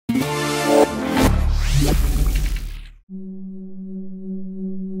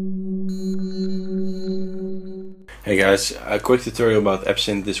Hey guys, a quick tutorial about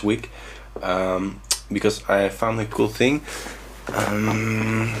Absynth this week, because I found a cool thing.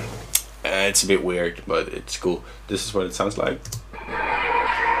 It's a bit weird, but it's cool. This is what it sounds like,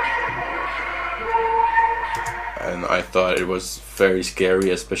 and I thought it was very scary,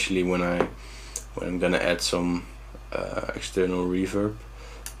 especially when I'm gonna add some external reverb.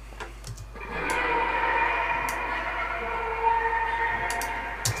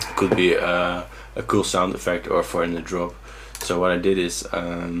 Could be a cool sound effect or for in the drop. So what I did is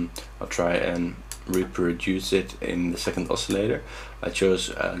I'll try and reproduce it in the second oscillator. I chose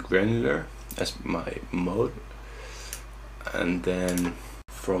granular as my mode, and then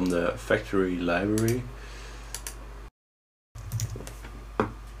from the factory library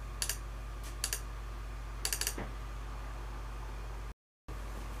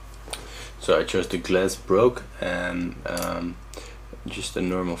so I chose the glass broke and just a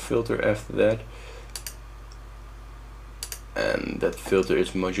normal filter after that, and that filter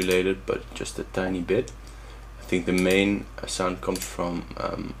is modulated but just a tiny bit. I think the main sound comes from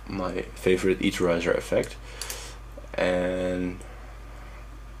my favorite Aetherizer effect, and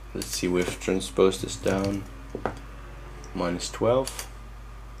let's see, we've transposed this down -12,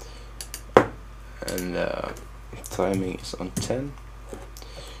 and timing is on 10,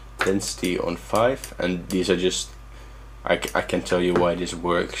 density on 5, and these are just I can tell you why this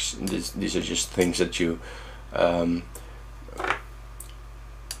works. These are just things that you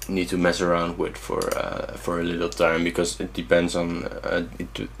need to mess around with for a little time, because it depends on a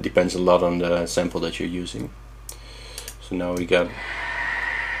lot on the sample that you're using. So now we got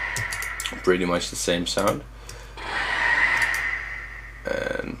pretty much the same sound,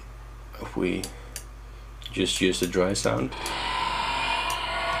 and if we just use the dry sound,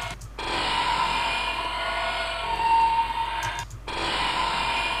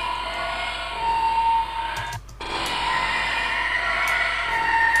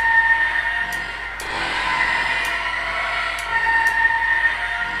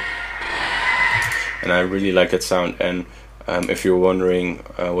 and I really like that sound. And if you're wondering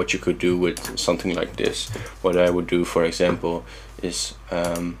what you could do with something like this, what I would do, for example, is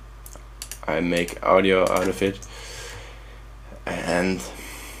I make audio out of it, and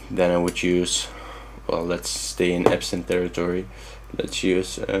then I would use, well, let's stay in Absynth territory, let's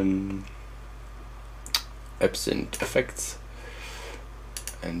use Absynth effects,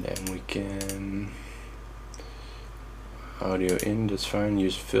 and then we can audio in, that's fine,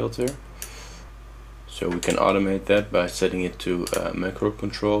 use filter. So we can automate that by setting it to macro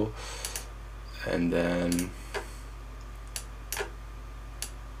control, and then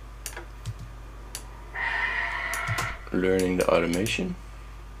learning the automation.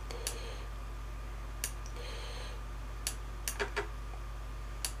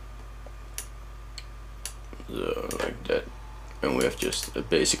 So like that, and we have just a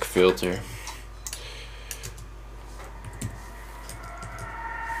basic filter.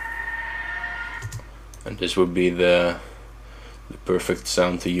 And this would be the perfect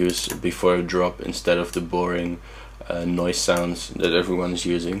sound to use before a drop, instead of the boring noise sounds that everyone's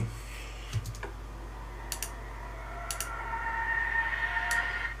using.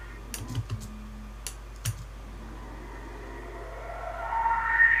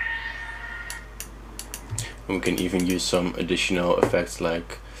 And we can even use some additional effects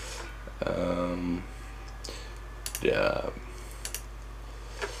like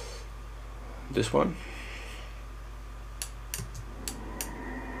this one.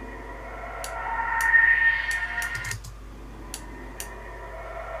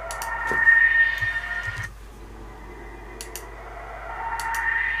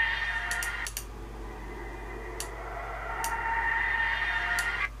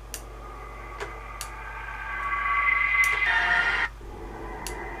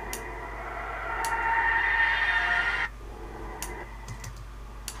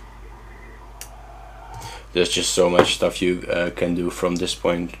 There's just so much stuff you can do from this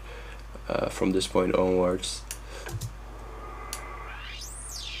point onwards.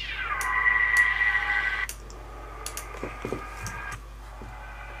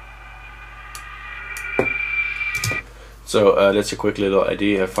 So that's a quick little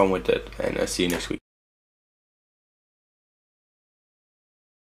idea. Have fun with that, and see you next week.